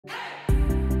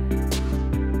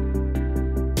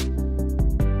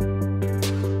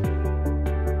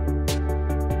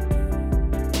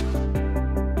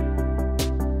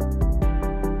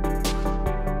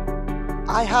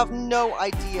I have no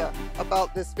idea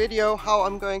about this video, how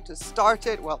I'm going to start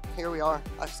it. Well, here we are.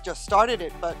 I've just started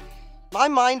it, but my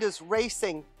mind is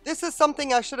racing. This is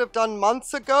something I should have done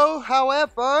months ago.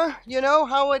 However, you know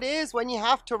how it is when you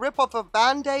have to rip off a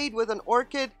band-aid with an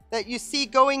orchid that you see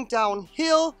going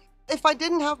downhill. If I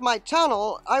didn't have my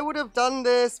channel, I would have done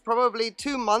this probably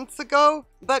 2 months ago.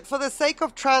 But for the sake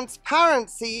of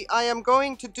transparency, I am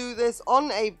going to do this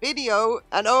on a video.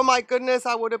 And oh my goodness,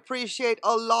 I would appreciate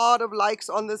a lot of likes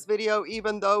on this video,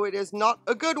 even though it is not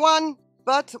a good one.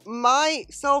 But my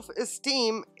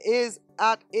self-esteem is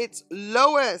at its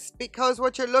lowest because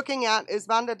what you're looking at is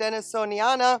Vanda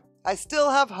denisoniana. I still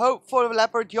have hope for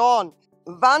leopard yawn.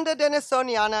 Vanda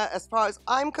denisoniana, as far as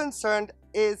I'm concerned,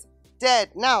 is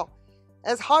dead. Now,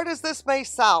 as hard as this may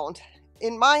sound,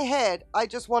 in my head, I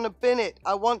just want to bin it.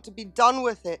 I want to be done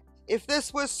with it. If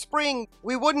this was spring,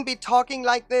 we wouldn't be talking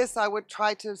like this. I would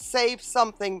try to save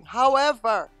something.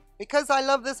 However, because I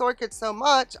love this orchid so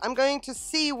much, I'm going to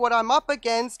see what I'm up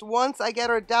against once I get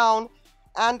her down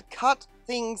and cut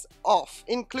things off,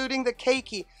 including the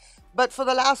keiki. But for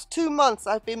the last 2 months,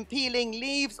 I've been peeling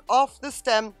leaves off the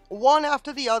stem, one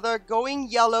after the other, going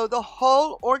yellow. The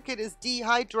whole orchid is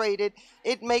dehydrated.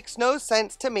 It makes no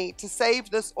sense to me to save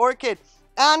this orchid.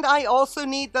 And I also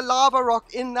need the lava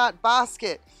rock in that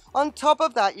basket. On top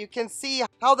of that, you can see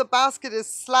how the basket is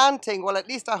slanting. Well, at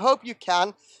least I hope you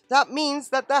can. That means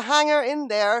that the hanger in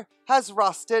there has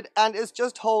rusted and is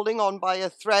just holding on by a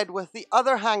thread with the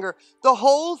other hanger. The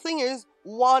whole thing is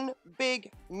one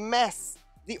big mess.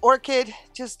 The orchid,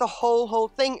 just the whole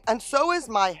thing, and so is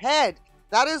my head.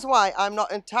 That is why I'm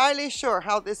not entirely sure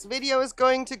how this video is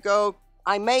going to go.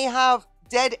 I may have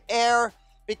dead air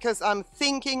because I'm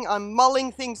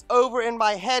mulling things over in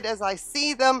my head as I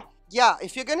see them. Yeah,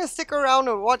 if you're going to stick around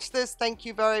and watch this, thank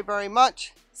you very, very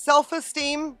much.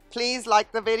 Self-esteem, please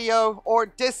like the video or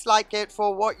dislike it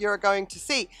for what you're going to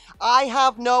see. I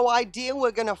have no idea.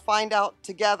 We're going to find out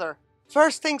together.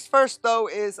 First things first, though,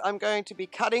 is I'm going to be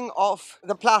cutting off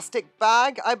the plastic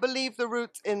bag. I believe the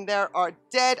roots in there are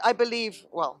dead. I believe,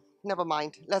 well, never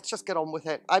mind. Let's just get on with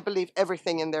it. I believe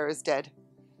everything in there is dead.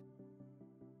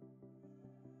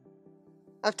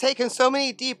 I've taken so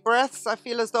many deep breaths, I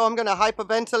feel as though I'm going to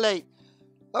hyperventilate.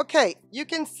 Okay, you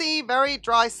can see very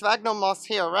dry sphagnum moss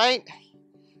here, right?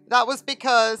 That was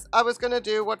because I was going to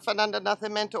do what Fernanda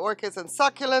Nacimiento Orchids and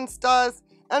Succulents does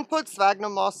and put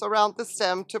sphagnum moss around the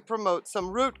stem to promote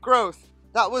some root growth.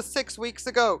 That was 6 weeks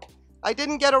ago. I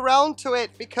didn't get around to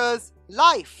it because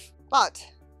life. But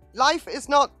life is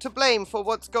not to blame for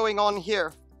what's going on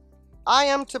here. I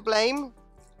am to blame.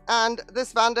 And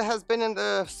this Vanda has been in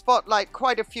the spotlight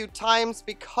quite a few times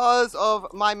because of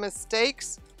my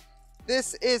mistakes.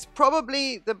 This is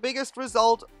probably the biggest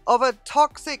result of a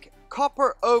toxic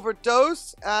copper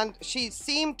overdose, and she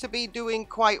seemed to be doing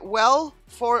quite well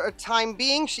for a time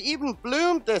being. She even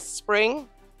bloomed this spring.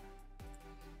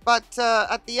 But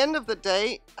at the end of the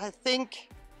day, I think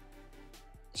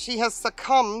she has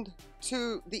succumbed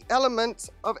to the elements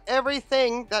of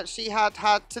everything that she had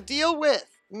to deal with,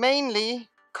 mainly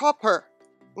copper.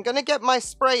 I'm gonna get my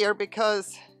sprayer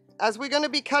because as we're going to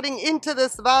be cutting into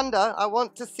this Vanda, I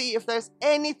want to see if there's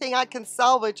anything I can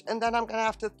salvage, and then I'm going to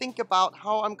have to think about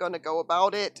how I'm going to go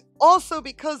about it. Also,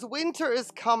 because winter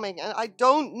is coming and I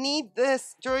don't need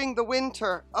this during the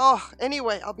winter. Oh,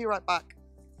 anyway, I'll be right back.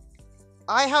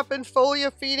 I have been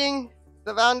foliar feeding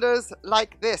the Vandas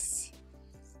like this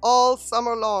all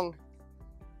summer long.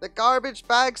 The garbage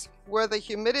bags were the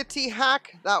humidity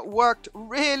hack that worked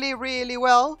really, really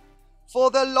well. For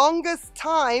the longest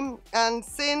time, and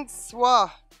since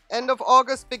end of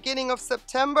August, beginning of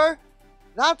September,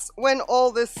 that's when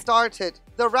all this started.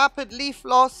 The rapid leaf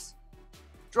loss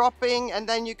dropping, and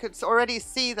then you could already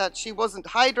see that she wasn't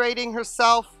hydrating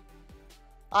herself.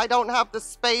 I don't have the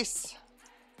space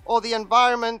or the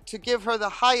environment to give her the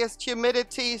highest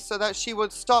humidity so that she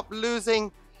would stop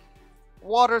losing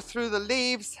water through the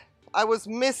leaves. I was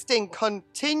misting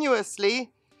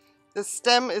continuously. The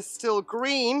stem is still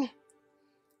green.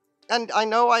 And I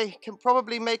know I can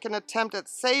probably make an attempt at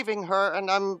saving her, and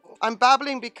I'm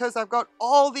babbling because I've got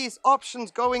all these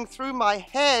options going through my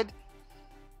head,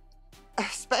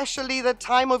 especially the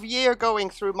time of year going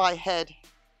through my head.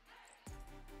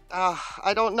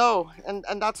 I don't know, and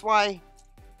that's why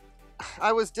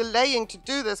I was delaying to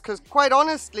do this, because quite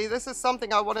honestly, this is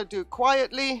something I want to do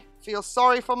quietly, feel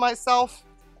sorry for myself,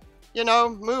 you know,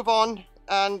 move on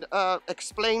and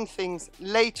explain things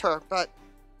later. But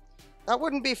that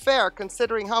wouldn't be fair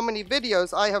considering how many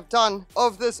videos I have done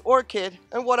of this orchid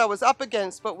and what I was up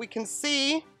against. But we can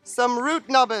see some root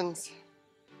nubbins,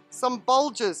 some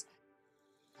bulges.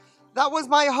 That was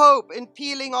my hope in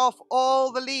peeling off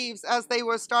all the leaves as they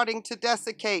were starting to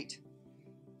desiccate,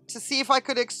 to see if I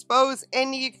could expose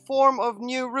any form of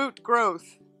new root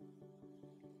growth.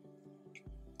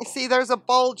 You see, there's a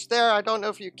bulge there. I don't know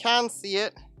if you can see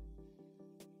it.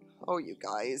 Oh, you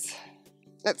guys.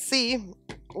 Let's see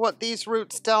what these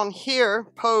roots down here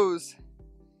pose.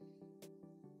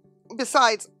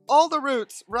 Besides, all the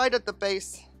roots right at the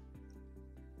base,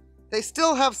 they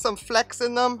still have some flex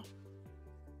in them,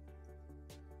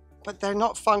 but they're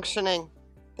not functioning.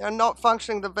 They're not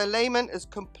functioning. The velamen is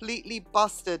completely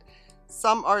busted.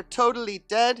 Some are totally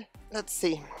dead. Let's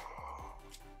see.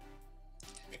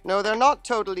 No, they're not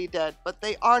totally dead, but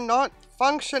they are not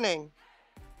functioning.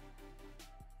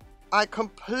 I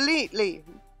completely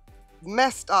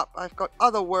messed up. I've got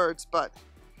other words, but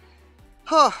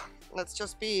let's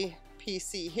just be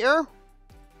PC here.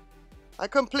 I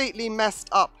completely messed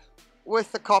up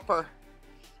with the copper.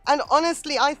 And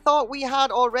honestly, I thought we had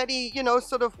already, you know,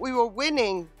 we were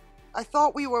winning. I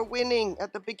thought we were winning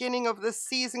at the beginning of this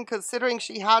season, considering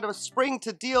she had a spring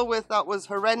to deal with that was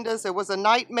horrendous. It was a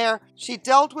nightmare. She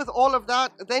dealt with all of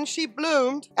that. Then she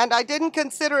bloomed, and I didn't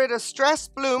consider it a stress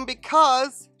bloom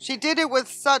because she did it with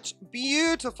such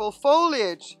beautiful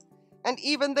foliage. And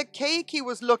even the keiki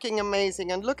was looking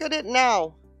amazing. And look at it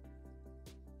now.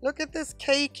 Look at this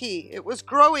keiki. It was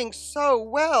growing so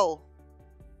well.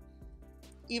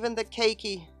 Even the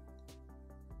keiki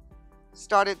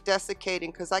started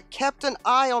desiccating because I kept an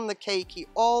eye on the keiki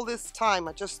all this time.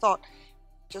 I just thought,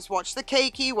 just watch the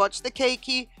keiki, watch the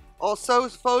keiki. Also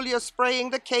foliar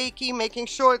spraying the keiki, making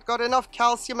sure it got enough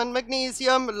calcium and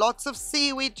magnesium. Lots of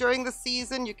seaweed during the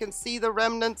season. You can see the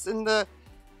remnants in the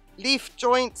leaf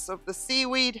joints of the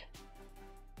seaweed.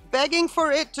 Begging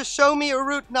for it to show me a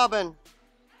root nubbin.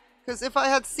 Because if I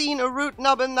had seen a root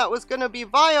nubbin that was going to be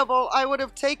viable, I would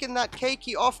have taken that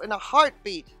keiki off in a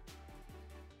heartbeat.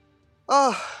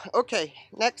 Oh, okay,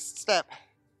 next step.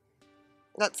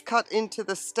 Let's cut into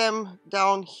the stem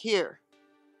down here.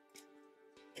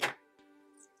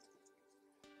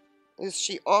 Is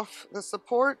she off the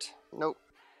support? Nope.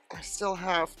 I still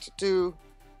have to do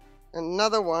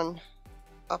another one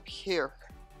up here.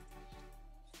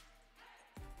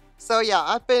 So yeah,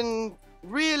 I've been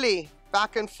really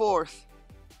back and forth.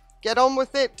 Get on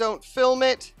with it, don't film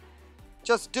it.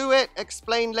 Just do it,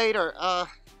 explain later. I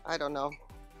don't know.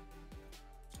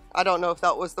 I don't know if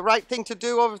that was the right thing to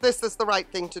do or if this is the right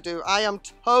thing to do. I am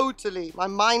totally, my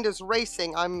mind is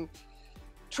racing. I'm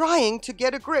trying to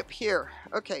get a grip here.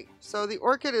 Okay, so the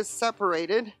orchid is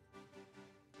separated.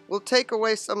 We'll take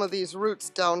away some of these roots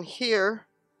down here.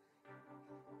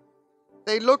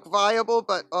 They look viable,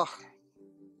 but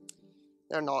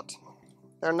they're not.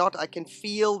 They're not. I can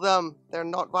feel them. They're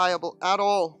not viable at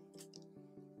all.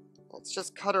 Let's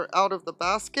just cut her out of the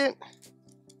basket.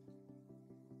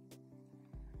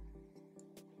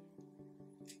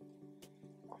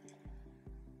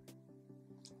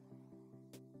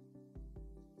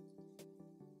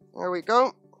 There we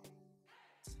go.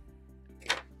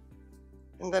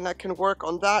 And then I can work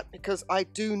on that because I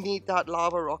do need that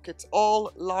lava rock. It's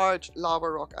all large lava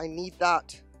rock. I need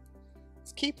that.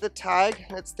 Let's keep the tag.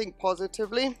 Let's think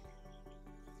positively.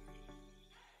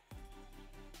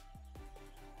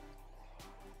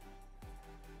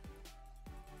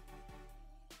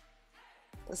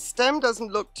 The stem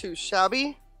doesn't look too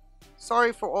shabby.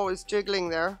 Sorry for always jiggling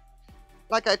there.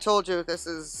 Like I told you, this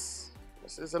is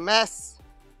a mess,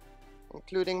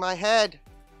 including my head.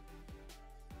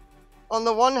 On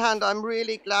the one hand, I'm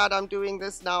really glad I'm doing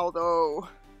this now, though.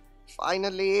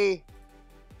 Finally.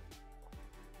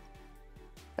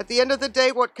 At the end of the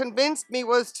day, what convinced me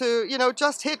was to, you know,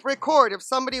 just hit record. If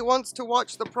somebody wants to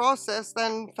watch the process,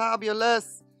 then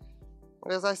fabulous.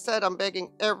 But as I said, I'm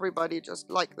begging everybody, just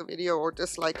like the video or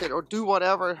dislike it or do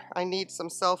whatever. I need some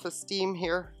self-esteem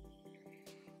here.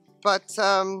 But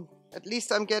at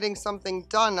least I'm getting something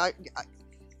done.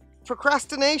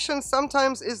 Procrastination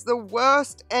sometimes is the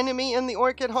worst enemy in the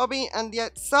orchid hobby, and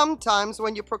yet sometimes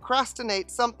when you procrastinate,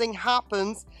 something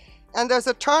happens and there's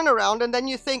a turnaround, and then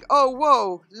you think, oh,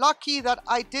 whoa, lucky that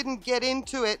I didn't get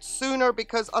into it sooner,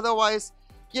 because otherwise,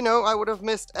 you know, I would have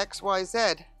missed X, Y,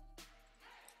 Z.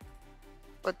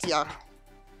 But yeah.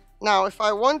 Now, if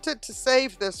I wanted to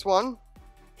save this one,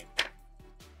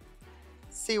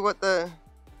 see what the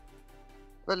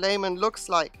velamen looks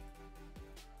like.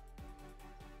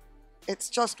 It's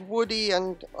just woody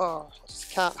and,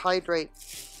 just can't hydrate.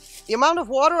 The amount of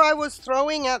water I was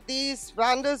throwing at these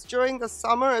Vandas during the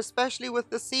summer, especially with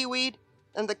the seaweed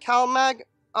and the KelpMax,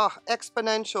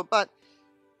 exponential. But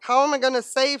how am I going to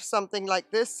save something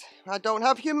like this? I don't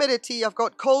have humidity. I've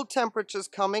got cold temperatures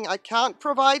coming. I can't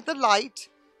provide the light.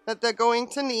 that they're going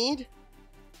to need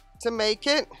to make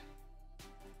it.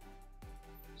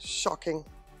 Shocking.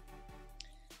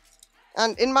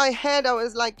 And in my head, I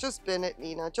was like, just bin it,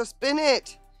 Nina, just bin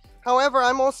it. However,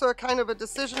 I'm also a kind of a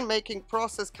decision-making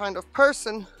process kind of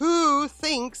person who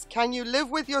thinks, can you live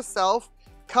with yourself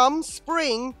come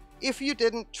spring if you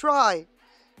didn't try?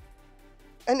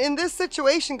 And in this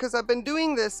situation, because I've been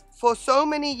doing this for so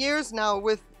many years now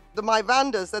with my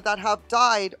Vandas that have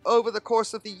died over the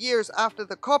course of the years after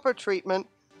the copper treatment,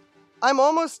 I'm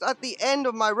almost at the end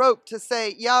of my rope to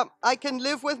say, yeah, I can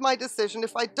live with my decision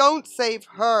if I don't save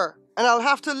her. And I'll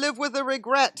have to live with the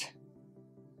regret.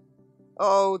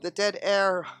 Oh, the dead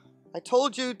air. I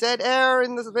told you, dead air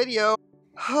in this video.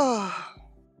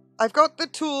 I've got the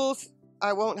tools.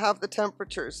 I won't have the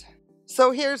temperatures.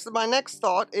 So here's my next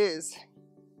thought is,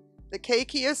 the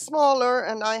keiki is smaller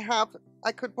and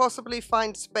I could possibly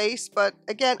find space, but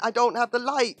again, I don't have the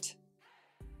light.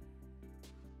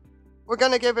 We're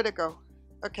gonna give it a go.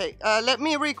 Okay, let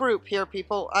me regroup here,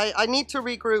 people. I need to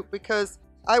regroup because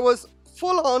I was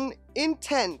full on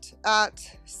intent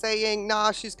at saying,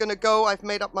 nah, she's gonna go. I've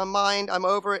made up my mind. I'm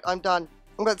over it. I'm done.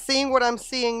 But seeing what I'm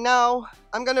seeing now,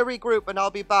 I'm gonna regroup and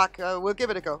I'll be back. We'll give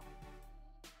it a go.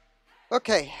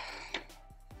 Okay.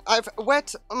 I've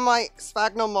wet my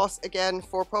sphagnum moss again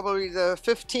for probably the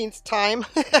 15th time.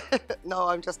 No,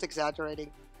 I'm just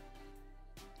exaggerating.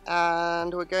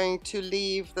 And we're going to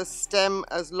leave the stem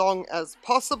as long as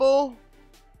possible.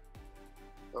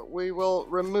 But we will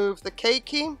remove the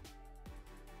keiki.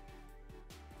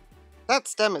 That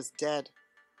stem is dead.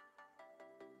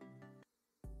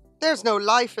 There's no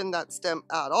life in that stem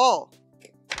at all.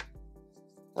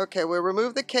 Okay, we'll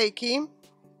remove the keiki.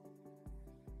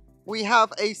 We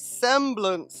have a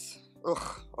semblance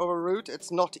of a root.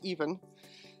 It's not even.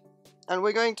 And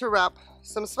we're going to wrap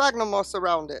some sphagnum moss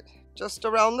around it. Just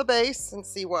around the base and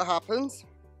see what happens.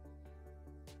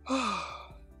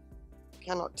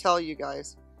 Cannot tell you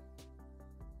guys.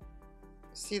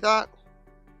 See that?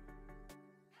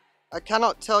 I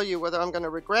cannot tell you whether I'm going to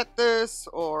regret this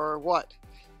or what.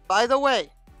 By the way,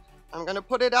 I'm going to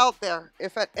put it out there.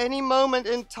 If at any moment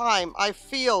in time I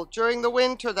feel during the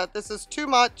winter that this is too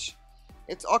much,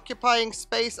 it's occupying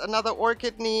space another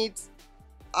orchid needs,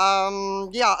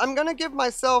 yeah, I'm going to give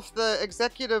myself the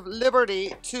executive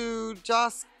liberty to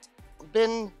just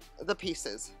bin the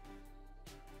pieces.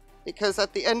 Because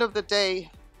at the end of the day,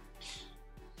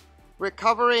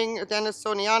 recovering a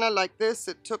denisoniana like this,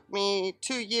 it took me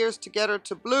 2 years to get her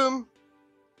to bloom.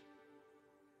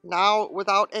 Now,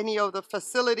 without any of the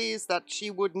facilities that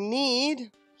she would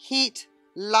need, heat,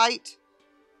 light,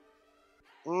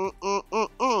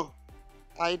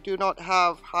 I do not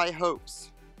have high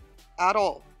hopes at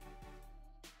all.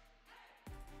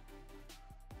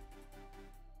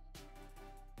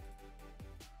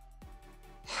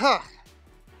 Huh.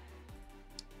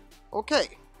 Okay.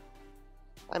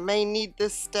 I may need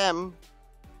this stem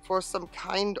for some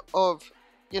kind of,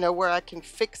 you know, where I can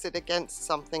fix it against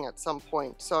something at some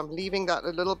point. So I'm leaving that a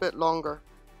little bit longer.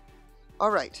 All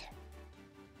right.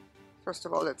 First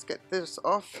of all, let's get this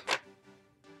off.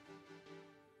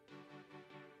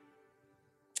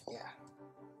 Yeah.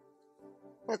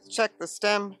 Let's check the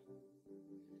stem.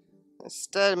 The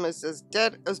stem is as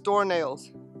dead as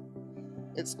doornails.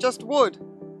 It's just wood.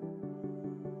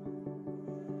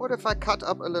 What if I cut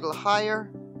up a little higher?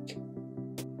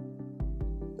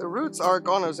 The roots are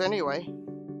goners anyway.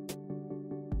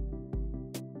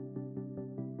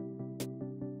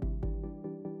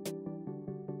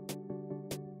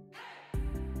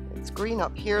 It's green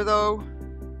up here though.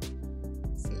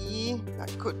 See,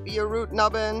 that could be a root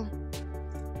nubbin.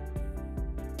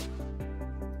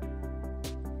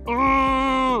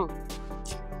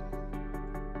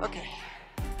 Okay.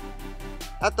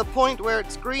 At the point where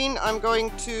it's green, I'm going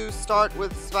to start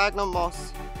with sphagnum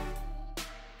moss.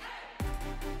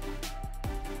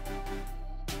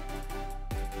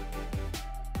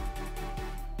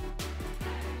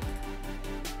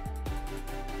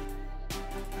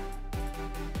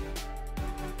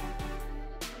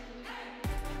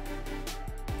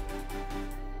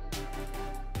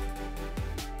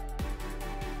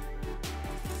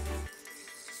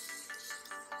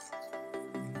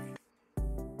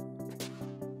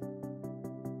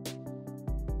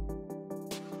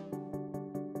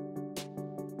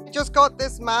 Just got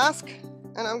this mask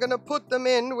and I'm gonna put them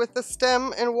in with the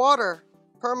stem in water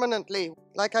permanently,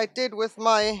 like I did with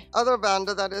my other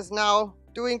Vanda that is now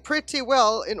doing pretty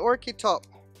well in Orchid top.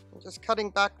 I'm just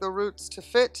cutting back the roots to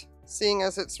fit, seeing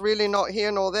as it's really not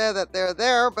here nor there that they're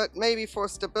there, but maybe for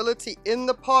stability in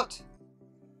the pot,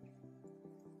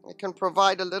 it can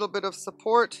provide a little bit of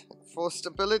support for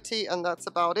stability, and that's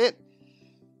about it.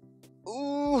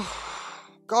 Ooh,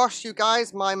 gosh, you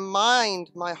guys, my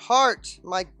mind, my heart,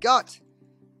 my gut,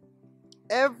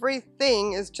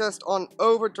 everything is just on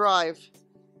overdrive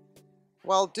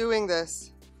while doing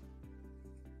this.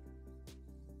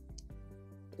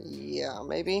 Yeah,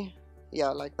 maybe. Yeah,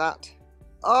 like that.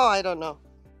 Oh, I don't know.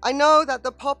 I know that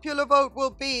the popular vote will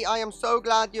be, I am so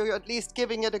glad you're at least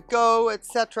giving it a go,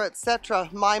 etc., etc.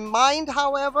 My mind,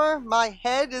 however, my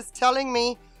head is telling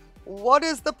me, what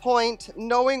is the point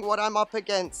knowing what I'm up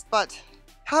against? But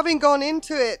having gone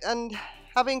into it and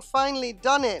having finally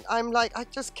done it, I'm like, I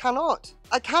just cannot.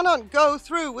 I cannot go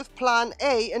through with plan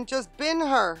A and just bin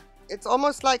her. It's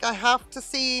almost like I have to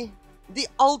see the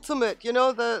ultimate, you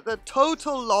know, the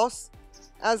total loss,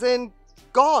 as in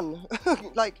gone.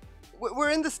 Like, we're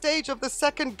in the stage of the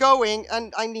second going,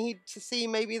 and I need to see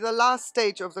maybe the last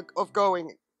stage of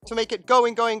going to make it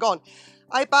going, gone.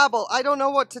 I babble. I don't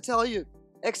know what to tell you,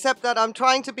 except that I'm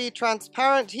trying to be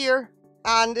transparent here.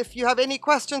 And if you have any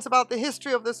questions about the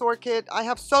history of this orchid, I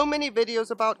have so many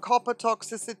videos about copper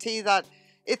toxicity that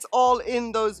it's all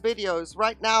in those videos.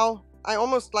 Right now, I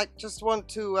almost like just want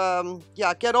to,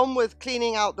 get on with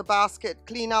cleaning out the basket,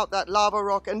 clean out that lava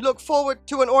rock, and look forward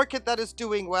to an orchid that is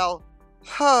doing well.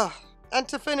 And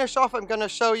to finish off, I'm going to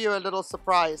show you a little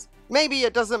surprise. Maybe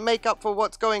it doesn't make up for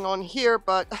what's going on here,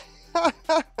 but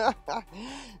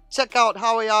check out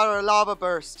how we are a lava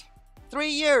burst. 3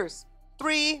 years,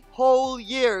 3 whole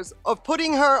years of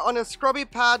putting her on a scrubby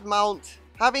pad mount,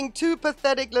 having 2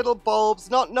 pathetic little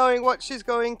bulbs, not knowing what she's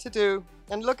going to do.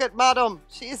 And look at Madam,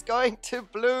 she's going to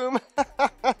bloom.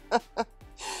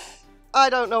 I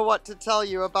don't know what to tell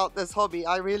you about this hobby,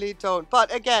 I really don't.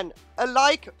 But again, a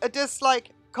like, a dislike,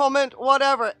 comment,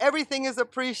 whatever, everything is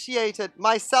appreciated.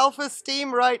 My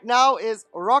self-esteem right now is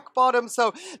rock bottom,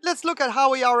 so let's look at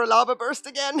how we are a lava burst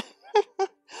again.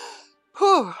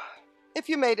 Whew. If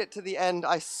you made it to the end,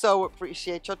 I so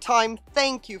appreciate your time.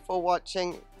 Thank you for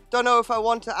watching. Don't know if I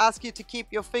want to ask you to keep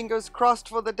your fingers crossed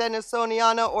for the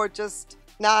denisoniana or just,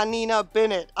 nah, Nina,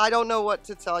 bin it. I don't know what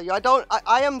to tell you.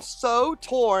 I am so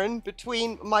torn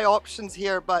between my options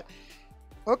here, but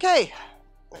okay.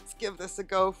 Let's give this a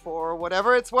go for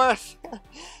whatever it's worth.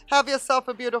 Have yourself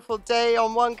a beautiful day,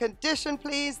 on one condition,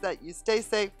 please, that you stay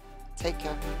safe. Take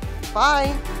care.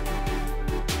 Bye.